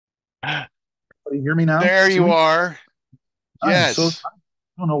You hear me now? There See you me? are. I am so, Yes, I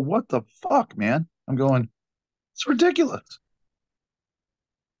don't know what the fuck, man. I'm going, it's ridiculous.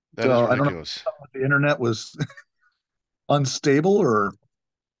 that is So I don't know ridiculous. if the internet was unstable or,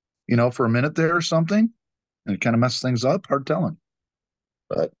 for a minute there or something, and it kind of messed things up. Hard telling.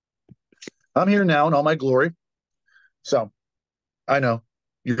 But I'm here now in all my glory. So I know.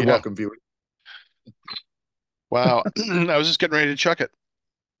 You're Yeah. welcome, viewer. Wow. I was just getting ready to chuck it.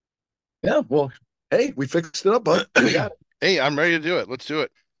 Yeah, well, hey, we fixed it up, bud. We got it. Hey, I'm ready to do it. Let's do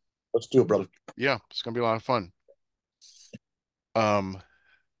it. Let's do it, brother. Yeah, it's gonna be a lot of fun. Um,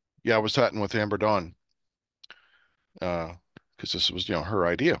 yeah, I was chatting with Amber Dawn, because this was, her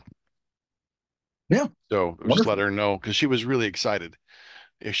idea. Yeah, So I just let wonderful. her know because she was really excited.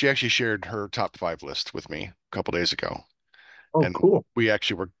 She actually shared her top five list with me a couple days ago, Oh, and cool. we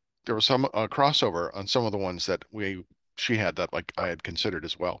actually were there was some crossover on some of the ones that we she had that like I had considered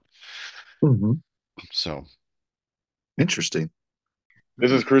as well. Hmm. So Interesting.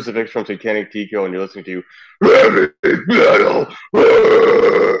 This is Crucifix from Satanic Tico, and you're listening to Heavy Metal.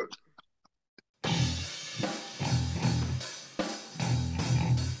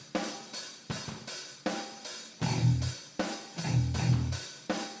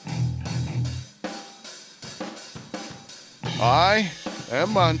 I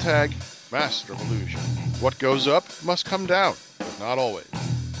am Montag, master of illusion. What goes up must come down, but not always.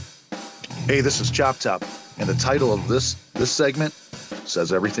 Hey, this is Chop Top, and the title of this segment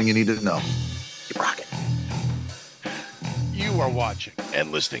says everything you need to know. Keep rocking. You are watching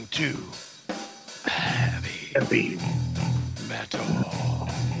and listening to Heavy Heavy. Metal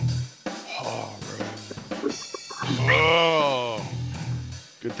Horror. Oh,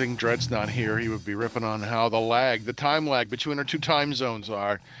 good thing Dred's not here. He would be ripping on how the time lag between our two time zones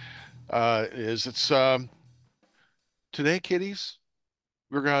are. Is it's Today, kiddies,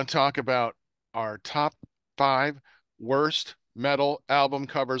 we're going to talk about our top five worst metal album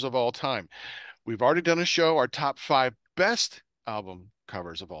covers of all time. We've already done a show, our top five best album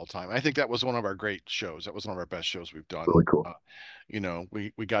covers of all time. I think that was one of our great shows. That was one of our best shows we've done. Really cool.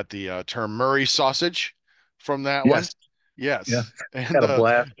 We got the term Murray sausage from that one. Yes. Yeah. Yes, and Had a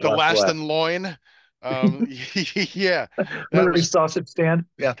blast, the blast, last blast. and loin. Um, yeah, that Murray was sausage stand.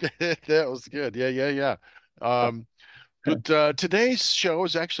 Yeah. that was good. Yeah, yeah, yeah. Um, but today's show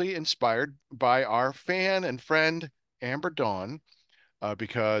is actually inspired by our fan and friend Amber Dawn,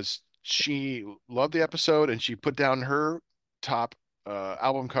 because she loved the episode and she put down her top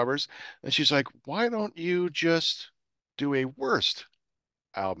album covers. And she's like, "Why don't you just do a worst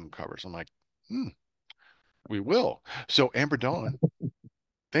album covers?" I'm like, we will. So Amber Dawn,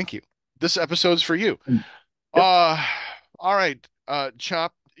 thank you. This episode's for you. Yep. Uh, all right.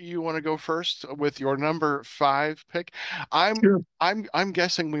 Chop, you want to go first with your number five pick? I'm Sure. I'm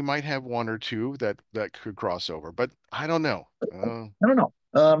guessing we might have one or two that could cross over, but I don't know. I don't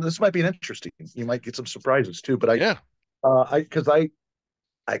know. This might be an interesting. You might get some surprises too, but Yeah, because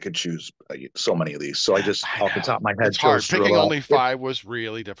I could choose so many of these. So I just, I off the know. top of my It's head, hard. chose Picking throw out. only five was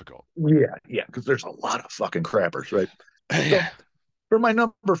really difficult. Yeah, yeah, because there's a lot of fucking crappers, right? Yeah. So for my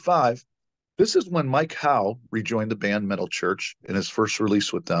number five, this is when Mike Howe rejoined the band Metal Church in his first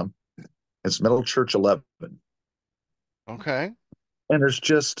release with them. It's Metal Church 11. Okay. And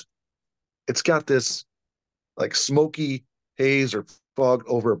it's got this like smoky haze or fog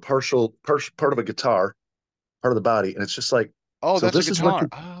over a part of a guitar, part of the body. And it's just like, Oh, so that's a this is what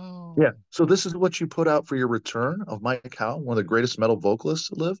guitar. you, Oh, yeah. So this is what you put out for your return of Mike Howe, one of the greatest metal vocalists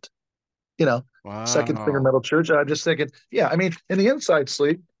that lived. you know, Second Finger wow. Metal Church. I'm just thinking, yeah, I mean, in the inside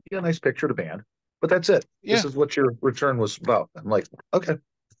sleeve, you get a nice picture of the band, but that's it. This Yeah. is what your return was about. I'm like, okay,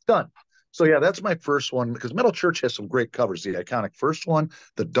 done. So yeah, that's my first one because Metal Church has some great covers. The iconic first one,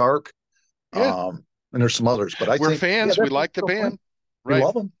 the Dark, Yeah. and there's some others, but I We're think, yeah, fans. We that's just like the so plain. band. We Right.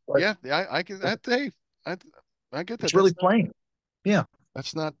 love them, but Yeah. Yeah. I get that. Hey, I, I get that. it's really plain. Yeah,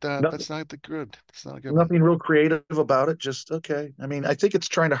 That's nothing, not the good. That's not a good one. nothing real creative about it. Just okay. I mean, I think it's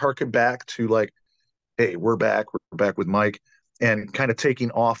trying to harken back to like, hey, we're back with Mike, and kind of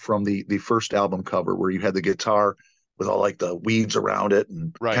taking off from the first album cover where you had the guitar with all like the weeds around it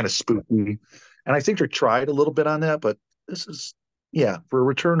and kind Right. of spooky. And I think they tried a little bit on that, but this is yeah, for a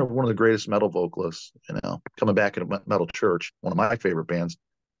return of one of the greatest metal vocalists, coming back in a metal church, one of my favorite bands.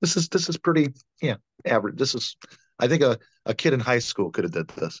 This is pretty yeah average. This is I think a kid in high school could have did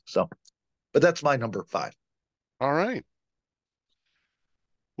this. So, but that's my number five. All right.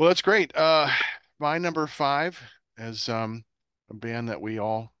 Well, that's great. My number five is a band that we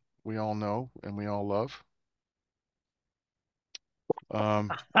all know and we all love.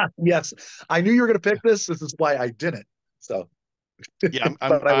 Um, Yes, I knew you were going to pick this. This is why I didn't. So Yeah,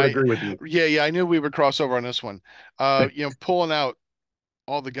 But I would agree with you. yeah, I knew we would cross over on this one. Pulling out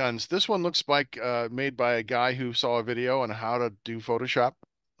all the guns. This one looks like made by a guy who saw a video on how to do Photoshop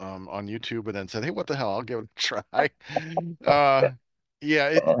on YouTube and then said, "Hey, what the hell? I'll give it a try." Uh, yeah,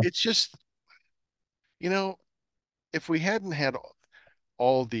 Uh, it's just, you know, if we hadn't had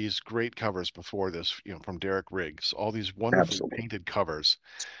all these great covers before this, from Derek Riggs, all these wonderfully Absolutely. painted covers,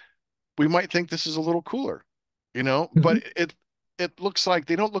 we might think this is a little cooler, but Mhm. it looks like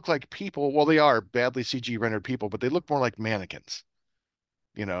they don't look like people. Well, they are badly CG rendered people, but they look more like mannequins,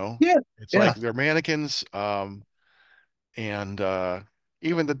 you know. Yeah. It's like Yeah. they're mannequins, and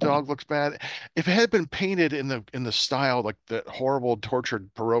even the dog looks bad. If it had been painted in the style, like that horrible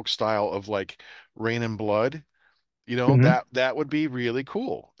tortured Baroque style of like Rain and Blood, Mhm. that would be really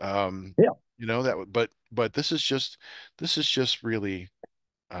cool. Yeah. That would, but this is just really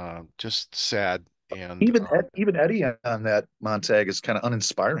just sad. And Even Eddie on that Montag is kind of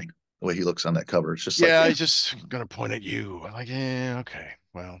uninspiring the way he looks on that cover. It's just like, yeah, yeah, he's just gonna point at you. I'm like, yeah, okay,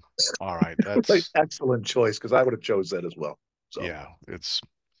 well, all right, like that's excellent choice because I would have chose that as well. So yeah, it's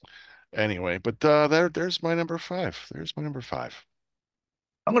anyway. But there's my number five. There's my number five.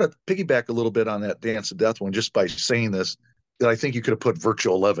 I'm going to piggyback a little bit on that Dance of Death one just by saying this that I think you could have put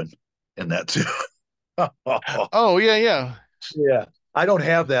Virtual 11 in that too. Oh yeah, yeah. Yeah. I don't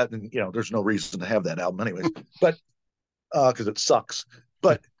have that, and there's no reason to have that album anyways. But because it sucks.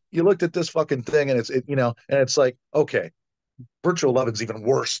 But you looked at this fucking thing, and and it's like, okay, Virtual Eleven's even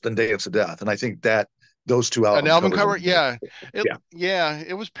worse than Dance of Death, and I think that those two An album album covers are, cover, yeah. It yeah. yeah,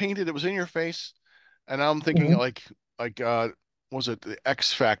 it was painted, it was in your face. And I'm thinking Mhm. like was it the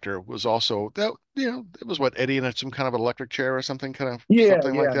X Factor was also that, it was what, Eddie in some kind of electric chair or something, kind of Yeah,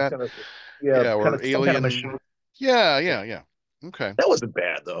 something like yeah, that. kind of, yeah, Yeah, kind or of some kind of machine. Alien. Yeah, Yeah. yeah, yeah. Okay. That wasn't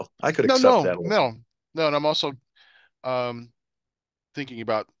bad though. I could No, accept no, that also. no, no. And I'm also um thinking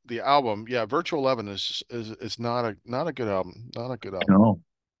about the album. Yeah, Virtual Eleven is not a good album. Not a good album. No,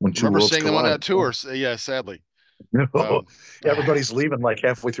 when two Remember worlds seeing them on collide. that tour. Yeah, sadly. No, Um, everybody's leaving like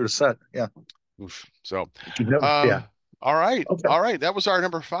halfway through the set. Yeah, oof. So, you never. Yeah. uh, all right, Okay. all right. That was our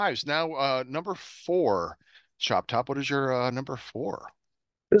number fives. Now, number four, Chop Top. What is your number four?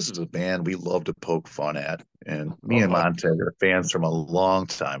 This is a band we love to poke fun at, and me and Uh, Montag are fans from a long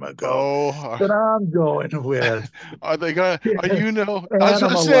time ago. oh, But I'm going with are they gonna? Are you know? I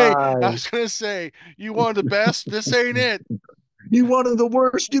Animalize. was gonna say, you want the best. This ain't it. You wanted the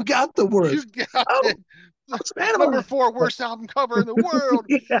worst, you got the You worst. got Oh, it. it's Number Animalize. four worst album cover in the world.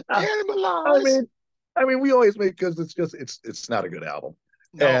 Yeah. I Animalize. mean, we always make because it's not a good album.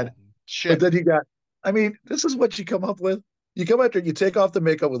 And No but shit. then you got, I mean, this is what you come up with. You come after you take off the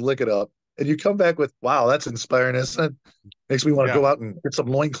makeup and lick it up, and you come back with, wow, that's inspiring, isn't it? Makes me want to Yeah, go out and get some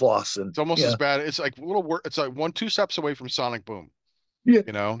loincloths and it's almost as yeah, bad. It's like a little. It's like two steps away from Sonic Boom. yeah.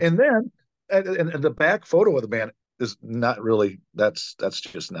 You know. And then and the back photo of the band is not really that's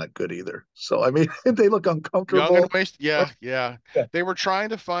just not good either. So I mean, they look Young and uncomfortable. waste. Yeah, yeah. Yeah, They were trying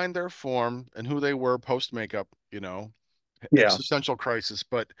to find their form and who they were post makeup. yeah. Existential crisis.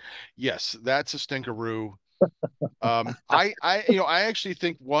 But yes, that's a stinkeroo. I actually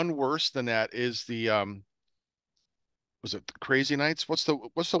think one worse than that is the was it Crazy Nights? What's the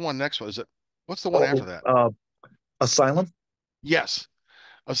one next one? What's the one after Oh, that? Asylum, Yes,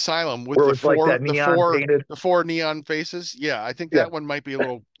 Asylum with where it was like that neon painted. the four neon faces. Yeah, I think Yeah, that one might be a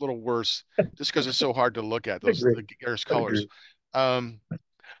little worse just because it's so hard to look at I those agree. there's I colors. agree. Um,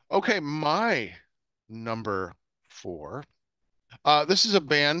 okay, my number four. This is a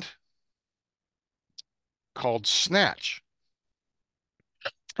band called Snatch.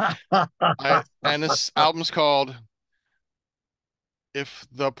 And this album's called If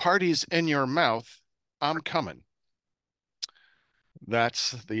the Party's in Your Mouth, I'm Coming.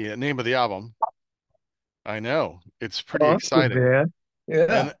 That's the name of the album. I know. It's pretty Awesome, exciting. man.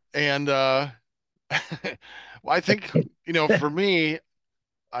 Yeah. And well, I think, for me,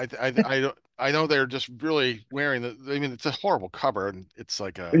 I know they're just really wearing I mean, it's a horrible cover and it's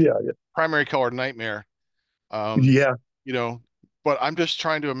like a Yeah, yeah, primary color nightmare. Um, yeah. you know, but I'm just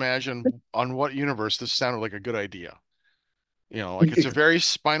trying to imagine on what universe this sounded like a good idea. Like it's a very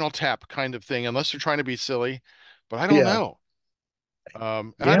Spinal Tap kind of thing, unless they're trying to be silly, but I don't Yeah, know.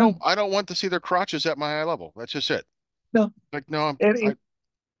 And I yeah. don't want to see their crotches at my eye level. That's just it. No, Like, no, and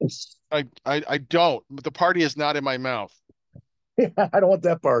I don't. But the party is not in my mouth. yeah, I don't want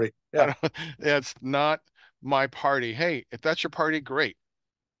that party. I Yeah, don't, it's not my party. Hey, if that's your party, great.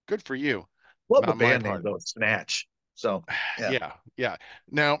 Good for you. love the Not my band name party. though, Snatch. So yeah, Yeah, yeah.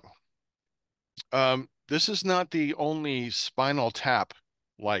 Now, this is not the only Spinal Tap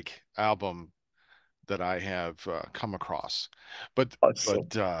like album that I have come across. But So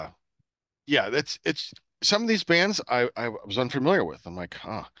yeah, it's some of these bands I was unfamiliar with. I'm like,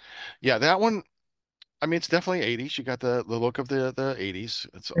 huh. Yeah, that one, I mean, it's definitely 80s. You got the look of the 80s.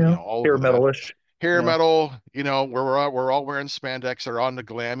 It's yeah, all hair over that. metalish. Hair Yeah, metal, where we're all wearing spandex. They're on the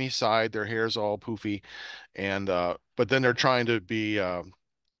glammy side. Their hair's all poofy, and but then they're trying to be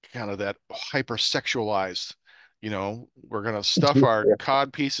kind of that hypersexualized. We're gonna stuff our yeah,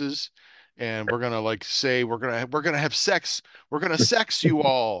 cod pieces, and we're gonna like say we're gonna have sex. We're gonna sex you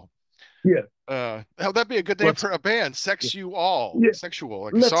all. yeah. How'd that be a good name Let's for a band? Sex you all, yeah, sexual,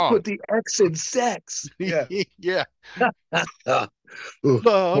 like a let's song. put the X in sex. Yeah. Yeah. Ah, ooh,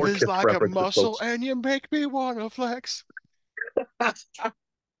 Love more is Kiss like a references, muscle, folks. and you make me wanna flex.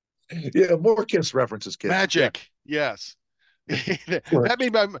 Yeah, more Kiss references, kids. Yeah. Magic, yes. Right.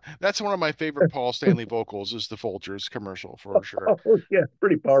 That's one of my favorite Paul Stanley vocals is the Folgers commeral for sure. Oh, yeah,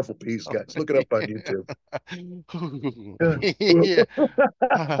 pretty powerful piece, guys. Look it up on YouTube. Yeah. Yeah.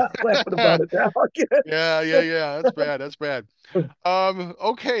 Laughing about it now. Yeah, yeah, yeah. That's bad. That's bad.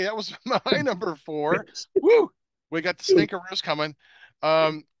 Okay, that was my number four. Woo! We got the Stinkeroos coming.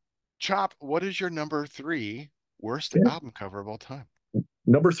 Um, Chop, what is your number three worst Yeah. album cover of all time?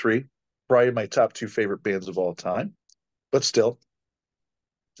 Number three, probably my top two favorite bands of all time, but still,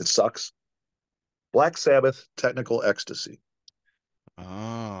 it sucks. Black Sabbath, Technical Ecstasy.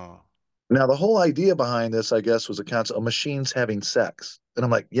 Oh. Now, the whole idea behind this, I guess, was a concept of machines having sex. And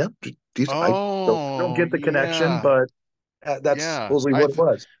I'm like, yep, these, I don't Oh, get the connection, yeah. but that's Yeah. supposedly what it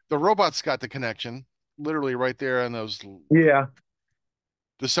was. The robots got the connection literally right there on those. Yeah.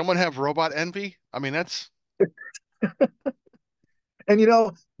 Does someone have robot envy? I mean, that's And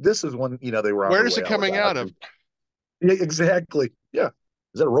this is when, they were on where their is way it out with coming out of? Ozzy. Yeah, exactly. Yeah.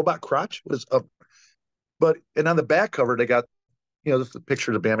 Is that a robot crotch? What is up? And on the back cover, they got, just the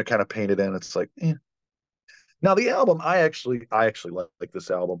picture of the band kind of painted in. It's like, eh. Now the album, I actually like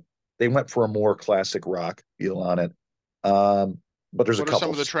this album. They went for a more classic rock feel on it. Um, but there's a What are some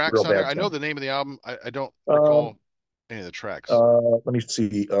couple of the tracks real on there? bad I know songs. the name of the album. I don't Um, recall any of the tracks. let me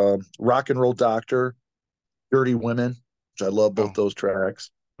see. Rock and Roll Doctor, Dirty Women, which I love both Oh, those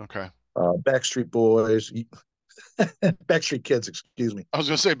tracks. okay. Backstreet Boys, Backstreet Kids, excuse me. I was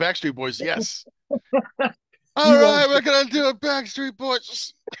gonna say Backstreet Boys. Yes. All You right, won't. we're gonna do a Backstreet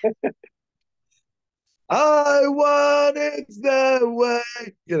Boys. I want it that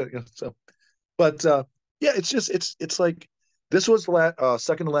way. So, but yeah, it's like this was the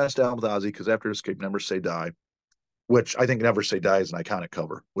second to last album with Ozzy because after Escape, Never Say Die, which I think Never Say Die is an iconic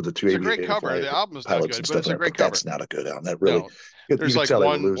cover with the two It's a great aviator cover. flight The album is not pilots good, and but stuff it's in a it. great But cover. that's not a good album. That really, No, you there's could like tell they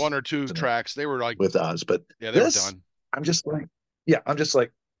were one losing or two it tracks. They were like, with Oz. But yeah, they were this, done. I'm just like, yeah, I'm just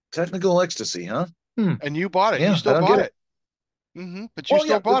like technical ecstasy, huh? Hmm. And you bought it. You Yeah, I still don't get bought it. it. But you Well,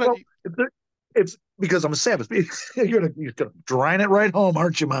 still yeah, bought it. well, it's because I'm a Sabbath. You're gonna grind it right home,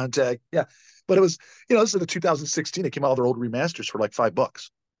 aren't you, Montag? Yeah, but it was this is in 2016. It came out with their old remasters for like $5.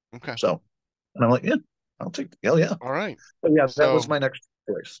 Okay. So, and I'm like, yeah, I'll take hell yeah. All right. But yeah, that was So, my next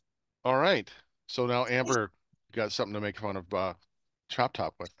choice. all right. So now Amber got something to make fun of Chop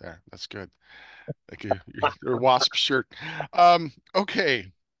Top with there. That's good. Like your wasp shirt.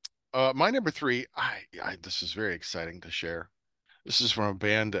 Okay. My number three, this is very exciting to share. This is from a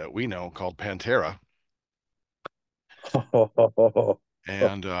band that we know called Pantera.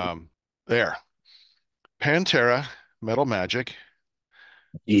 And there. Pantera, Metal Magic.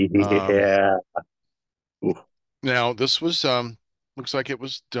 Um, Yeah. Ooh. Now this was looks like it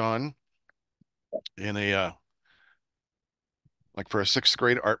was done in a like for a sixth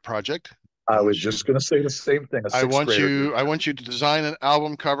grade art project. I I was want you just gonna say the same thing. A sixth grader did. I want you to design an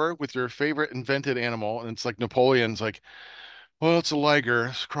album cover with your favorite invented animal. And it's like Napoleon's like, well, it's a liger,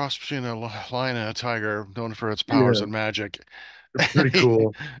 it's a cross between a lion and a tiger, known for its powers Yeah, and magic. pretty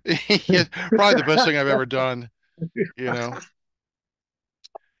cool. Yeah, probably the best thing I've ever done, you know.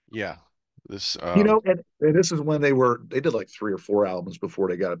 Yeah. This And this is when they did like 3 or 4 albums before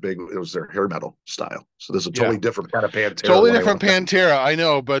they got a big. It was their hair metal style. So this is a yeah. totally different kind of Pantera Totally when they different went down. Pantera, I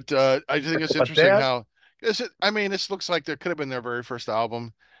know, but I think it's But interesting that how I mean, this looks like there could have been their very first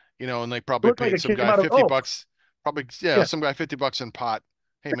album, and they probably looked like paid it some came guy out of $50. Probably, yeah, yeah, some guy $50 in pot.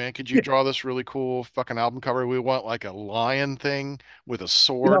 Hey man, could you yeah, draw this really cool fucking album cover? We want like a lion thing with a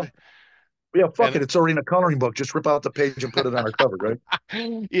you know, sword. yeah. Fuck And it, it's already in a coloring book. Just rip out the page and put it on our cover, right?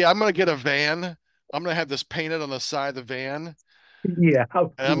 yeah, I'm gonna get a van. I'm gonna have this painted on the side of the van. Yeah,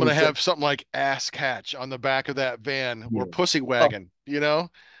 how And I'm cool gonna is that? have something like ass catch on the back of that van or Yeah. pussy Oh, wagon,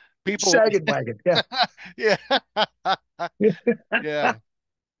 People, sagging wagon. Yeah. yeah. Yeah.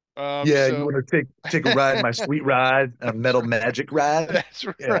 Yeah, you So want to take a ride, my sweet ride, a metal magic ride. that's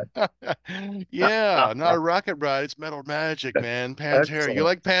Yeah. right. Yeah, not a rocket ride. It's Metal Magic, man. Pantera. You Excellent.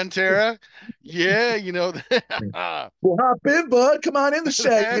 like Pantera? Yeah, you know that. Well, hop in, bud. Come on in the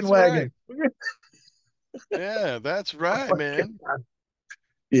shaggin' That's right. wagon. Yeah, that's Oh right, my man. God.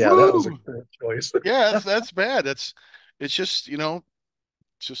 Yeah, that was a Woo! great choice. Yeah, that's bad. It's just,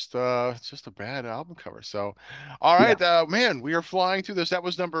 it's just a bad album cover. So, all Yeah. right, man, we are flying through this. That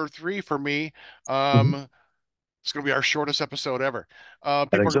was number three for me. Mhm. It's gonna be our shortest episode ever. I People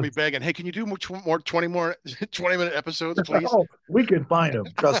think are gonna so. be begging, hey, can you do more 20 more 20-minute episodes, please? Oh, we can find them.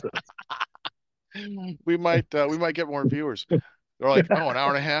 Trust us. We might get more viewers. They're like, oh, an hour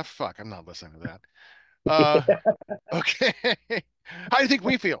and a half? Fuck, I'm not listening to that. Uh, okay. How do you think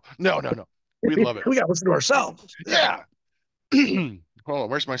we feel? No, no, no. We love it. We got to listen to ourselves. Yeah. Yeah. Hold on,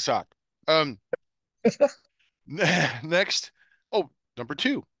 where's my sock? Um, next. Oh, number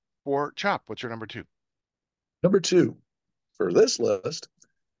two for Chop. What's your number two? Number two for this list,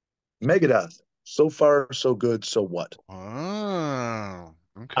 Megadeth. So far, so good. So what? Oh, I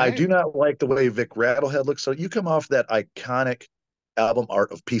okay. do not like the way Vic Rattlehead looks. So you come off that iconic album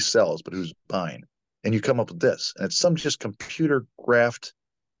art of Peace Sells, but who's buying? And you come up with this, and it's some just computer graphed.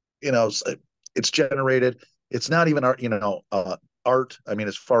 You know, it's generated. It's not even art. Art. I mean,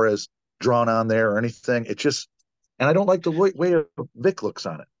 as far as drawn on there or anything, it just. And I don't like the way Vic looks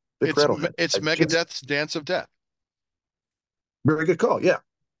on it. Vic Rattlehead. It's I just Megadeth's Dance of Death. very good call. Yeah,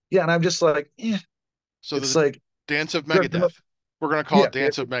 yeah. And I'm just like, So it's the like, Dance of Megadeth. We're gonna call yeah, it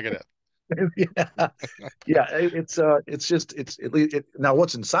Dance of Megadeth. yeah, yeah. It's just now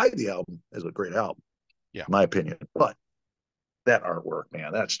what's inside the album is a great album, Yeah. in my opinion. But that artwork,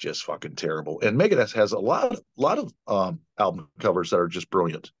 man, that's just fucking terrible. And Megadeth has a lot of album covers that are just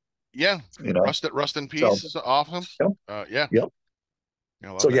brilliant. Yeah. You know, Rust in so Peace is awesome. yep, Yeah. yep. I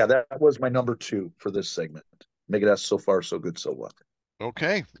love So that. yeah, that was my number two for this segment. Megadeth, so far so good, so what?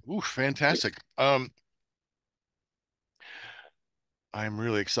 Okay. Ooh, fantastic. I'm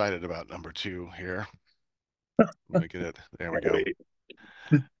really excited about number two here. Let me get it. There we Can't go.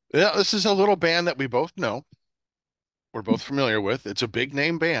 wait. Yeah, this is a little band that we both know. We're both familiar with. It's a big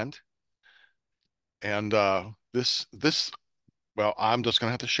name band. And this well, I'm just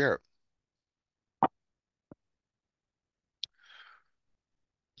gonna have to share it.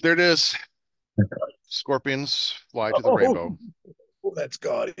 There it is. Scorpions fly to the Oh, rainbow. that's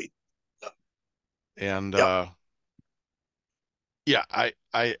gaudy. And Yep. yeah,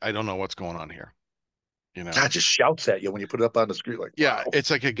 I don't know what's going on here. God just shouts at you when you put it up on the screen, like, Yeah, wow.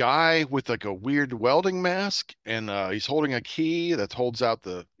 it's like a guy with like a weird welding mask, and he's holding a key that holds out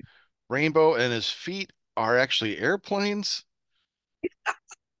the rainbow, and his feet are actually airplanes.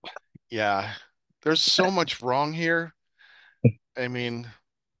 Yeah, there's so much wrong here. I mean,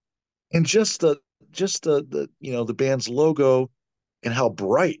 And just the band's logo and how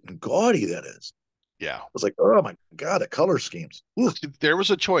bright and gaudy that is. yeah, I was like, oh my God, the color schemes. Ooh. there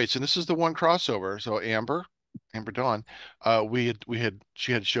was a choice, and this is the one crossover. So Amber Dawn,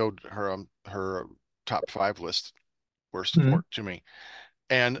 she had showed her top five list worst Mhm. for to me,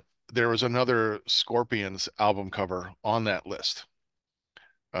 and there was another Scorpions album cover on that list.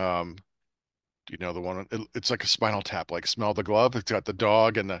 Um, do you know the one? It's like a Spinal Tap, like Smell the Glove. It's got the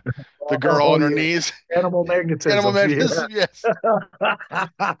dog and the girl Oh on her yeah, knees. animal Animal magnetism. Yeah. magnetism, yes.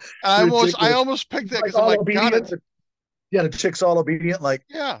 I Ridiculous. almost picked that Like because I'm all like, God, obedient. Yeah, the chick's all obedient. Like,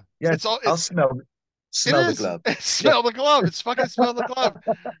 yeah, yeah, it's all I'll it smell the is. glove. It's Yeah. Smell the Glove. It's fucking Smell the Glove.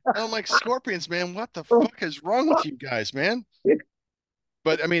 And I'm like, Scorpions, man, what the fuck is wrong with you guys, man?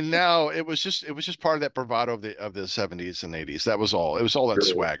 But I mean, now it was just part of that bravado of the 70s and 80s. That was all. It was all that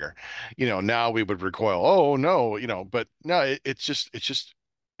swagger. Now we would recoil. Oh no, but no, it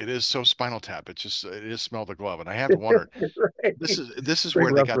is so Spinal Tap. It is Smell the Glove, and I have to wonder. Right. This is Great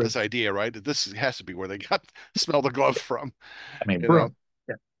where they got reference. this idea, right? This has to be where they got Smell the Glove from. I mean, You know? bro.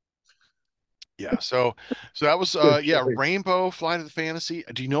 Yeah. Yeah. So that was Good yeah, choice. Rainbow, Fly to the Fantasy.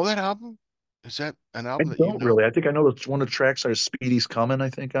 Do you know that album? Is that an I album that you don't know? really. I think I know that one of the tracks are Speedy's Coming, I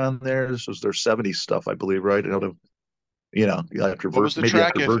think, on there. This was their 70s stuff, I believe, right? After What was the maybe track?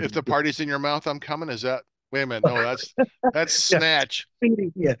 after If Virgin. the party's in your mouth, I'm coming. Is that wait a minute, no, that's Yeah, Snatch.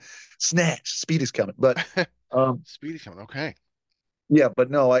 Speedy, yeah. Snatch. Speedy's coming. But um Speedy's coming. Okay. yeah,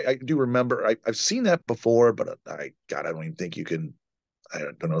 but no, I do remember I've seen that before, but God, I don't even think you can. I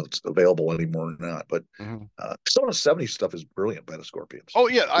don't know if it's available anymore or not. But Mhm. some of the 70s stuff is brilliant by the Scorpions. Oh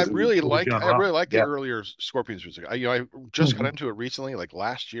yeah, I Early, really early like John I Rock. really like the Yeah. earlier Scorpions music. I just got Mhm. into it recently, like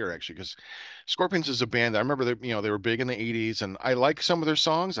last year actually, because Scorpions is a band. I remember that they were big in the '80s, and I like some of their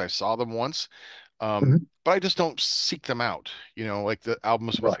songs. I saw them once. Mhm. But I just don't seek them out. Like the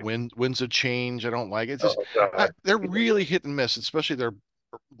albums with Right. Winds of Change, I don't like it. It's just Oh God. they're really hit and miss, especially their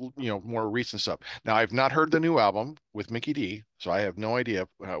more recent stuff. Now I've not heard the new album with Mickey D, so I have no idea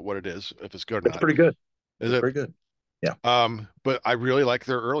what it is, if it's good or It's not. pretty good. Is It's it? pretty good. Yeah. But I really like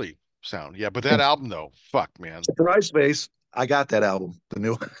their early sound. Yeah, but that And album though, fuck man. surprise space, I got that album, the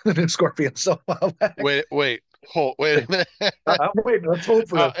new the new Scorpion so a while back. Wait a minute. I'm waiting. Let's hope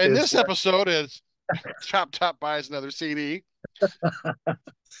for the And kids this for it. episode is Chop Top buys another CD.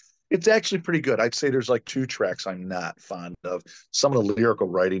 It's actually pretty good. I'd say there's like two tracks I'm not fond of. Some of the lyrical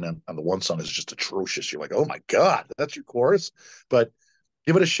writing on the one song is just atrocious. You're like, oh my God, that's your chorus. But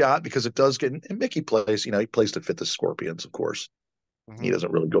give it a shot because it does get, and Mickey plays, he plays to fit the Scorpions, of course. He Mhm.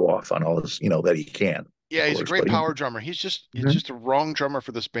 doesn't really go off on all this, that he can, Yeah, of he's a course. great But power drummer. He's Mhm. just a wrong drummer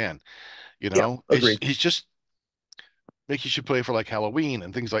for this band. Yeah, It's agreed. he's just Mickey should play for like Halloween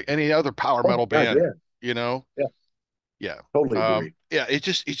and things like any other power Oh metal my God, band, yeah, you know? yeah, Yeah. totally agree. Yeah, it's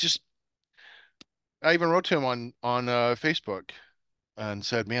just I even wrote to him on Facebook and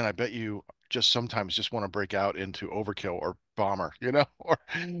said, "Man, I bet you just sometimes just want to break out into Overkill or Bomber, or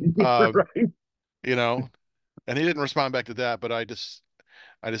um, Right. you know." And he didn't respond back to that, but I just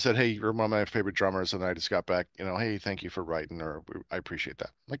said, "Hey, you're one of my favorite drummers," and I just got back, "Hey, thank you for writing, or I appreciate that."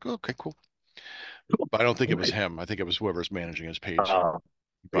 I'm like, okay, cool. Cool. But I don't think All it was right. him. I think it was whoever's managing his page. Uh,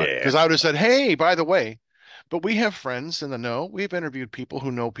 But yeah. because I would have said, "Hey, by the way," but we have friends in the know. We've interviewed people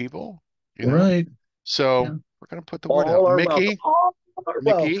who know people, you know. Right. So Yeah. we're gonna put the word out. All are welcome. All are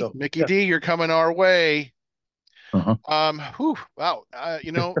welcome. Mickey Yeah. D, you're coming our way. Uh-huh. Whew, wow.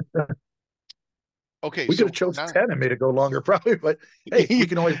 Okay, We could have so chose now, 10 and made it go longer, probably, but hey, hey, we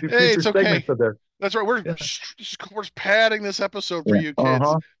can always do future it's okay. segments of there. That's right. We're Yeah. we're padding this episode for Yeah. you kids.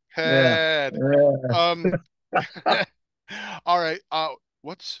 Uh-huh. Yeah. Pad. Yeah. Um. All right.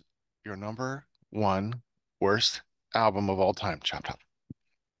 What's your number one worst album of all time? Chop Top.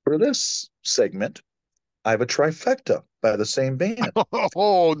 For this segment, I have a trifecta by the same band.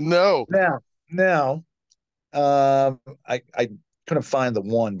 Oh no. Now, I couldn't find the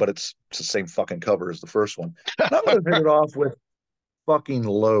one, but it's the same fucking cover as the first one. And I'm going to hit it off with fucking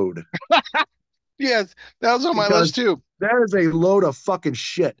Load Yes, that was on my because list too. that is a load of fucking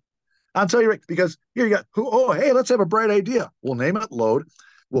shit. I'll tell you right, because here you got who, oh, hey, let's have a bright idea. We'll name it Load.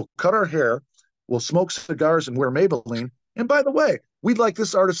 We'll cut our hair. We'll smoke cigars and wear Maybelline. And by the way, we'd like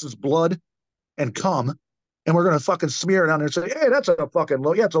this artist's blood and cum, and we're going to fucking smear it on there and say, hey, that's a fucking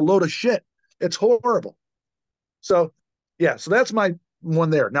load. Yeah, it's a load of shit. It's horrible. So, yeah, so that's my one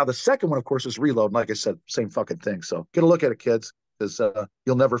there. Now, the second one, of course, is Reload. And like I said, same fucking thing. So get a look at it, kids, because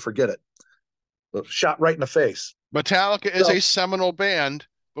you'll never forget it. Shot right in the face. Metallica is So, a seminal band,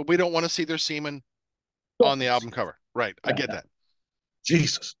 but we don't want to see their semen on the album cover. Right. I get no. that.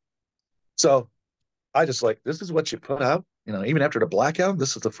 Jesus. So I just like, this is what you put out, even after the blackout,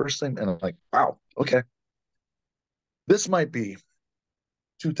 this is the first thing. And I'm like, wow, okay. This might be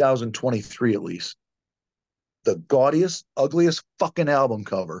 2023 at least. The gaudiest, ugliest fucking album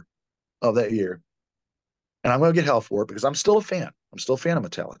cover of that year. And I'm going to get hell for it because I'm still a fan. I'm still a fan of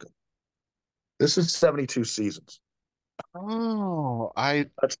Metallica. This is 72 Seasons. Oh,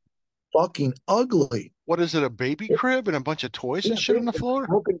 That's fucking ugly. what is it? A baby crib and a bunch of toys and Yeah, shit on the floor?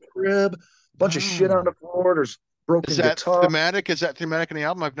 broken crib, a bunch of shit on Oh, the floor. There's is broken that guitar. thematic? Is that thematic in the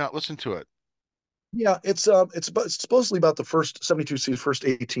album? I've not listened to it. Yeah, it's supposedly about the first 72 Seasons, first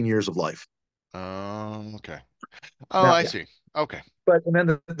 18 years of life. Okay. Oh, Now, I yeah, see. Okay. but and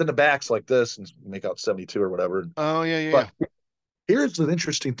then the back's like this and make out 72 or whatever. Oh, yeah, yeah, But yeah. here's the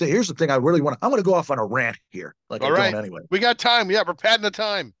interesting thing. Here's the thing I really want. I'm going to go off on a rant here, like All I don't right. anyway. We got time. Yeah, we're padding the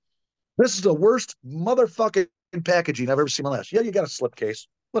time. This is the worst motherfucking packaging I've ever seen in my life. Yeah, you got a slipcase,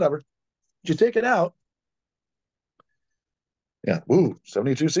 whatever. You take it out. Yeah, ooh,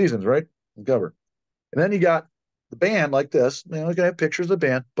 72 Seasons, right? Cover. And then you got the band like this. You can have pictures of the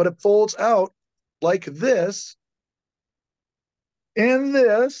band, but it folds out like this and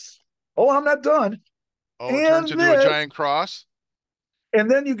this. Oh, I'm not done. Oh, it turns And into a this. giant cross. And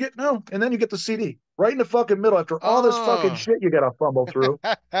then you get no, and then you get the CD right in the fucking middle after all this fucking Oh. shit you gotta fumble through.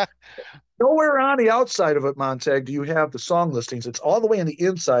 Nowhere on the outside of it, Montag, do you have the song listings. It's all the way on the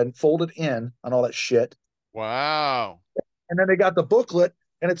inside and folded in on all that shit. Wow. And then they got the booklet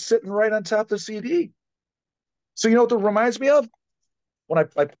and it's sitting right on top of the CD. So you know what it reminds me of? When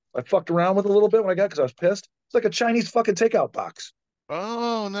I fucked around with it a little bit when I got because I was pissed. It's like a Chinese fucking takeout box.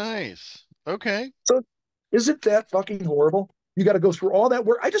 Oh, nice. Okay. So isn't that fucking horrible? You got to go through all that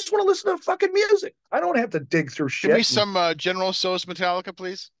work. I just want to listen to fucking music. I don't have to dig through Give me shit. some General So's Metallica,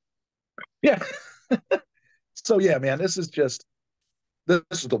 please. Yeah. So yeah, man, this is just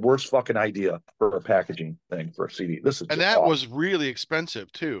this is the worst fucking idea for a packaging thing for a CD. This is And just that awful. was really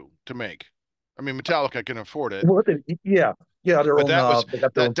expensive too to make. I mean, Metallica can afford it, Well, yeah, yeah, their but own. that was They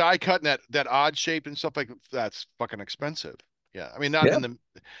got their that own. die cut and that odd shape and stuff like that's fucking expensive. Yeah, I mean, not Yeah. in the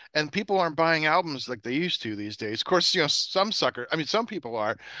and people aren't buying albums like they used to these days. Of course, some sucker. I mean, some people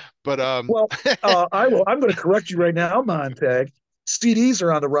are, but Well, I will. I'm going to correct you right now, Montag. CDs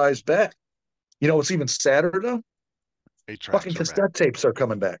are on the rise back. You know what's even sadder though? eight Fucking tracks are back. cassette tapes are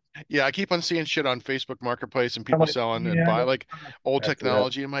coming back. Yeah, I keep on seeing shit on Facebook Marketplace and I'm people like, selling and yeah, buy like old after that,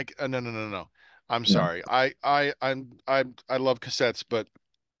 technology. I'm like, no, no, no, no. I'm no. sorry. I love cassettes, but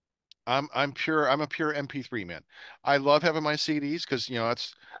I'm a pure MP3 man. I love having my CDs because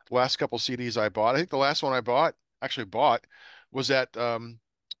that's the last couple CDs I bought. I think the last one I bought was that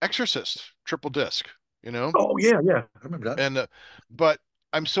Exorcist triple disc, you know? Oh yeah, yeah, I remember that. And but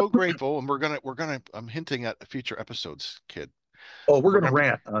I'm so grateful, and we're gonna I'm hinting at future episodes, kid. Oh, we're We're going to gonna be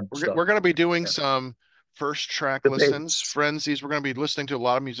rant on stuff. we're gonna be doing Yeah. some first track listens, Debates. frenzies. We're gonna be listening to a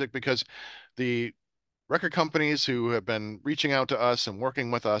lot of music because the record companies who have been reaching out to us and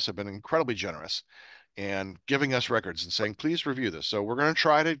working with us have been incredibly generous and giving us records and saying, please review this. So we're going to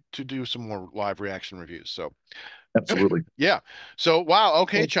try to do some more live reaction reviews. So Absolutely. yeah. So wow.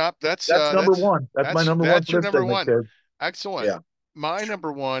 Okay, Well, Chop. That's that's number one. That's my number one that's for your this number segment, one. kid. Excellent. Yeah. My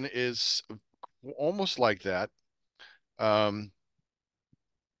number one is almost like that. Um,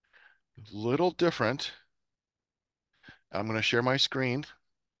 little different. I'm going to share my screen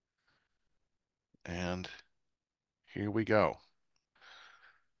and here we go.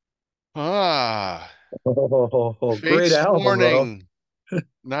 Ah, Great Fate's album, though. Warning,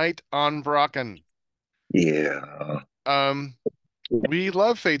 Night on Brocken. Yeah. Um, we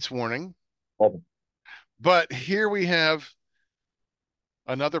love Fate's Warning, Oh, but here we have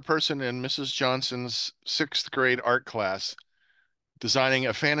another person in Mrs. Johnson's sixth grade art class designing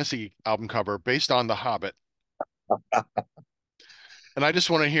a fantasy album cover based on The Hobbit. And I just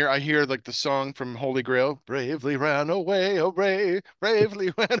want to I hear like the song from Holy Grail, bravely ran away, oh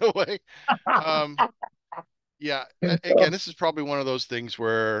bravely ran away. Um, yeah, again, this is probably one of those things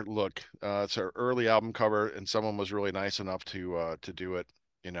where, look, it's an early album cover, and someone was really nice enough to do it,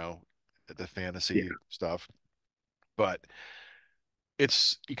 you know, the yeah. fantasy stuff. But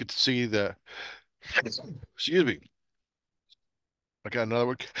you could see excuse me, I got another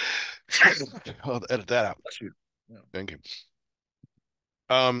one. I'll edit that out. Bless you. Yeah. Thank you.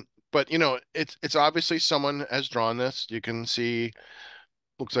 But it's obviously someone has drawn this. You can see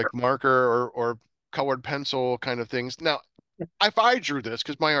looks like marker or colored pencil kind of things. Now, if I drew this,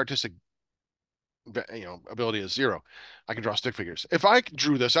 because my artistic ability is zero, I can draw stick figures. If I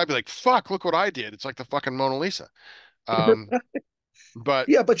drew this, I'd be like, fuck, look what I did. It's like the fucking Mona Lisa. Um, but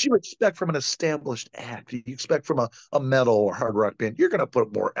Yeah, but you expect from an established act, you expect from a metal or hard rock band, you're going to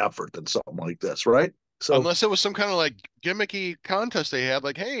put more effort than something like this, right? So unless it was some kind of like gimmicky contest they had,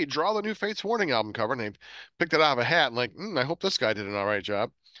 like, hey, draw the new Fates Warning album cover, and they picked it out of a hat, and like, I hope this guy did an all right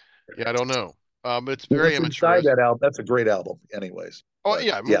job. Yeah, I don't know. It's very what's inside amateurish. that album? That's a great album, anyways. Oh But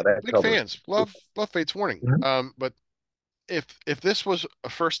yeah, yeah, that big cover. fans. Love Fates Warning. Mhm. But if this was a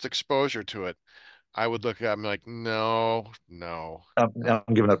first exposure to it, I would look at him like, no, no, I'm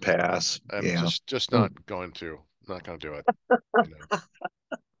giving it a pass. I'm Yeah. just Mm. not going to do it. You know.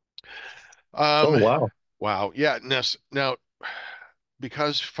 Oh Um, wow. wow, yeah. Now,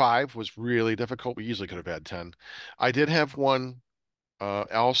 because five was really difficult, we easily could have had 10. I did have one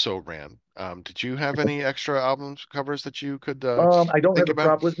also ran. Did you have any extra albums covers that you could I don't have think the about?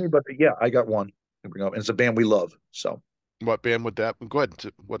 prop with me, but yeah, I got one to bring up. And it's a band we love. So What band would that? Go ahead.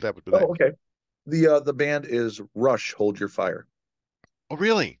 What that would be oh, like? okay. The band is Rush, Hold Your Fire. Oh,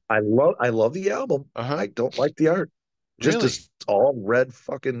 really? I love the album. Uh-huh. I don't like the art. Just Really? as all red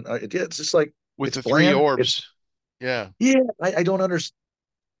fucking yeah, it's just like With it's the three bland. It's orbs. Yeah. yeah, I don't understand.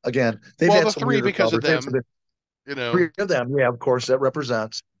 Again, they've Well, had the some three weirder because of covers. They had them, some you know. three of them, yeah, of course, that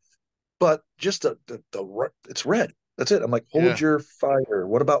represents. But just it's red. That's it. I'm like, hold Yeah, your fire.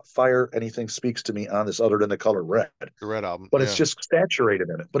 What about fire? Anything speaks to me on this other than the color red? the Red Album. But it's Yeah. just saturated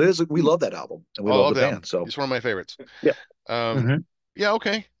in it. But it is we love that album and we Oh, I love love the the album. band. So It's one of my favorites. yeah, Um, hmm yeah,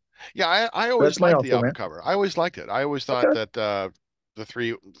 okay. Yeah, I that's always my liked the also album man. cover. I always liked it. I always thought Okay. that the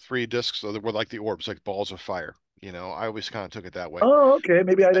three discs were like the orbs, like balls of fire. I always kind of took it that way. Oh, okay.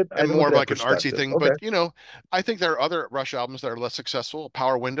 Maybe I And didn't look more at of that like an artsy perspective. thing, Okay. but I think there are other Rush albums that are less successful.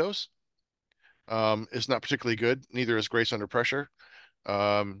 Power Windows is not particularly good. Neither is Grace Under Pressure.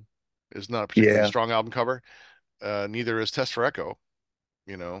 Um, is not a particularly Yeah. strong album cover. Neither is Test for Echo.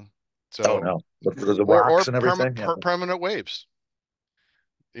 You know, Oh so no. But for the or rocks and everything. Yeah. permanent waves.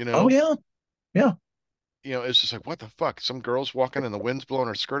 Oh yeah. Yeah. it's just like, what the fuck? Some girl's walking and the wind's blowing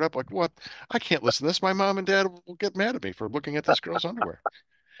her skirt up. Like, what? I can't listen to this. My mom and dad will get mad at me for looking at this girl's underwear.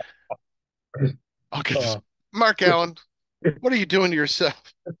 I'll get this. Uh, Mark Allen, what are you doing to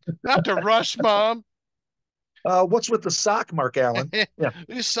yourself? Not to rush, Mom. what's with the sock, Mark Allen? Yeah.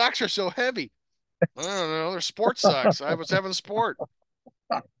 These socks are so heavy. I don't know. They're sports socks. I was having sport.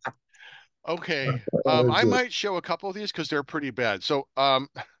 Okay. I might show a couple of these because they're pretty bad. So,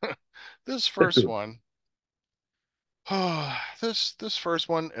 this first one, this first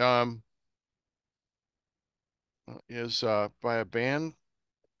one, is by a band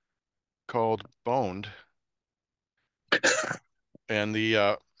called Boned, and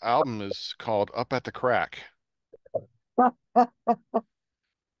the album is called Up at the Crack.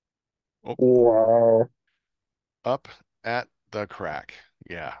 Oh, Wow. Up at the Crack.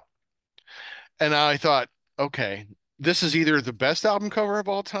 Yeah. And I thought, okay, this is either the best album cover of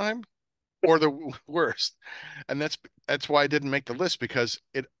all time or the worst. And that's why I didn't make the list, because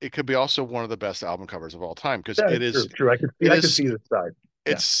it could be also one of the best album covers of all time, because That is it is true. True. it I could is see this side.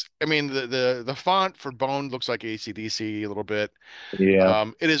 Yeah. it's I mean the font for Bone looks like AC/DC a little bit. Yeah.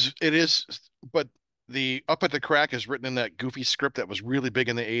 It is, but the Up at the Crack is written in that goofy script that was really big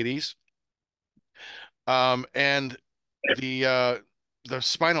in the 80s. And the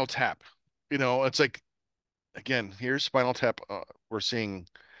Spinal Tap, it's like, again, here's Spinal Tap. We're seeing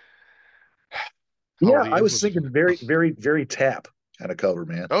how Yeah. the I was influences. thinking very, very, very tap kind of cover,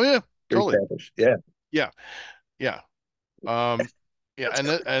 man. Oh yeah, Very totally. tapish. Yeah. Yeah, yeah, um, yeah.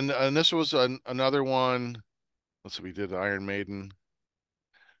 And this was another one. Let's see, we did Iron Maiden.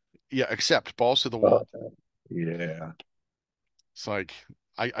 Yeah, except Balls to the Uh, Wall. yeah. It's like,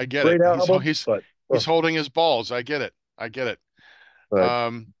 I get it. Great He's album, he's but he's holding his balls. I get it. I get it. but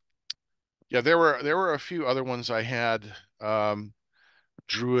Um, yeah, there were a few other ones I had. Um,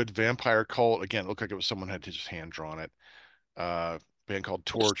 Druid, Vampire Cult. Again, it looked like it was someone had to just hand drawn it. Uh, Band called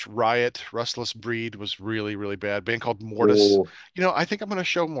Torch, Riot, Restless Breed was really, really bad. Band called Mortis. oh, I think I'm gonna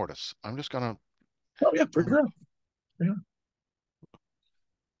show Mortis. I'm just gonna. oh yeah, for I'm sure. Yeah.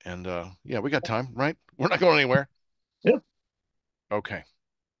 And yeah, we got time, right? We're not going anywhere. Yeah. Okay.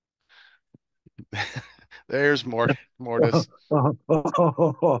 There's Mortis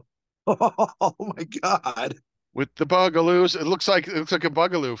Oh my God. with the bugaloos. It looks like a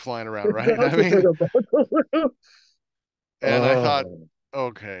bugaloo flying around, It right? I does look mean, like a and I thought, Oh,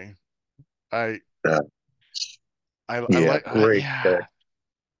 okay, I I yeah, like, great pick. yeah.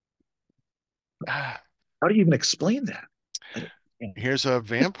 Ah, How do you even explain that? Like, here's a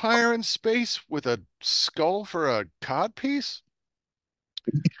vampire in space with a skull for a cod piece,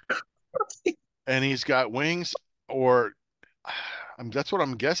 and he's got wings, or that's what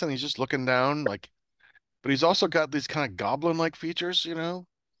I'm guessing. He's just looking down, like, but he's also got these kind of goblin-like features. yeah,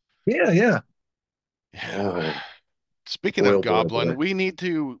 yeah. Yeah. Oh, Speaking boy, of oh boy, oh boy. goblin, we need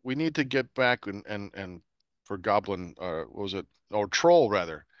to get back and for goblin, what was it? Or troll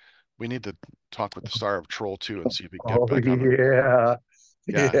rather. We need to talk with the star of Troll 2 and see if we can get Oh back on the.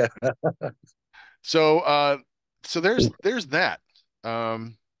 yeah, Yeah. yeah. So there's that.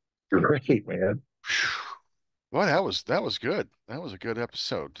 Um Great, man. well, that was good. That was a good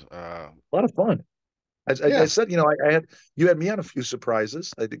episode. A lot of fun. I Yeah. said, you had me on a few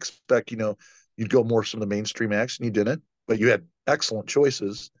surprises. I'd expect, you'd go more some of the mainstream acts, and you didn't, but you had excellent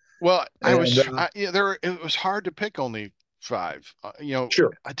choices. Well, And yeah, it was hard to pick only five.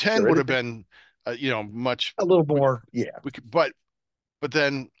 sure, A 10 sure, would have been, much. a little we, more. Yeah, we could, but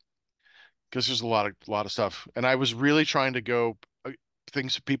then, because there's a lot of stuff, and I was really trying to go,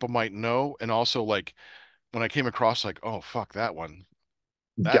 things that people might know, and also like when I came across, like, oh fuck that one,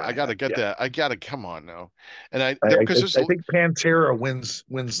 that I gotta got to have. get Yeah, that, I got to come on now, and I, there I, because there's I think Pantera wins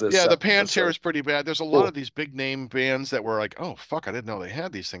this yeah, the this Pantera is pretty bad. There's a lot cool. of these big name bands that were like, oh fuck, I didn't know they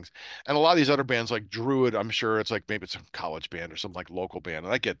had these things, and a lot of these other bands like Druid, I'm sure it's like maybe it's a college band or some like local band,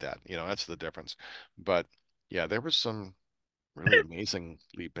 and I get that, that's the difference, but yeah, there was some really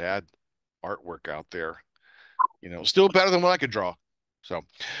amazingly bad artwork out there. Still better than what I could draw. So,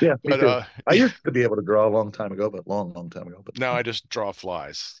 Yeah, me but too. I used to be able to draw a long time ago, but long time ago. now I just draw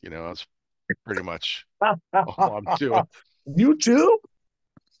flies. That's pretty much all I'm But doing. you too?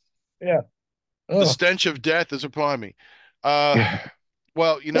 Yeah. The Oh, stench of death is upon me. Uh, yeah.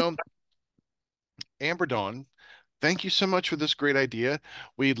 well, Amber Dawn, thank you so much for this great idea.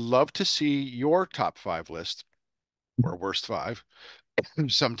 We'd love to see your top five list or worst five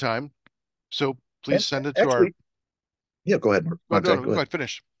sometime. So please And send it to our. actually, yeah. Go ahead, Go ahead, no, Montag. no, Go go ahead. ahead,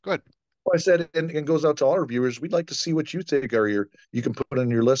 finish. Go ahead. Well, I said, and goes out to all our viewers. We'd like to see what you think are you can put in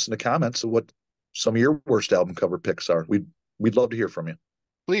your list in the comments of what some of your worst album cover picks are. We'd love to hear from you.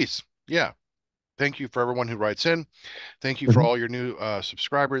 Please. Yeah. Thank you for everyone who writes in. Thank you for all your new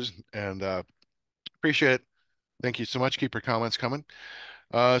subscribers, and appreciate it. Thank you so much. Keep your comments coming.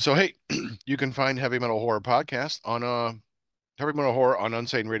 So hey, you can find Heavy Metal Horror Podcast on Heavy Metal Horror on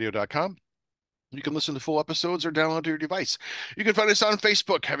unsaneradio.com. You can listen to full episodes or download to your device. You can find us on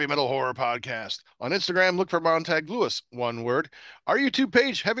Facebook, Heavy Metal Horror Podcast. On Instagram, look for Montag Lewis, one word. Our YouTube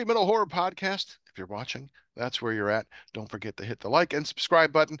page, Heavy Metal Horror Podcast. If you're watching, that's where you're at. Don't forget to hit the like and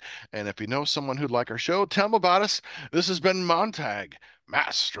subscribe button. And if you know someone who'd like our show, tell them about us. This has been Montag,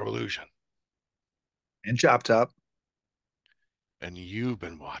 Master of Illusion. And Chop Top. And you've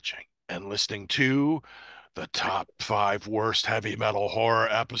been watching and listening to the top 5 worst heavy metal horror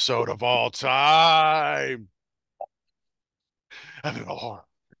episode of all time. Heavy metal horror.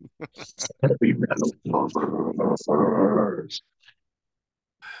 Heavy Metal Horrors.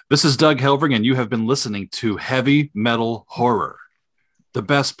 This is Doug Helvering, and you have been listening to Heavy Metal Horror, the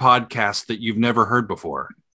best podcast that you've never heard before.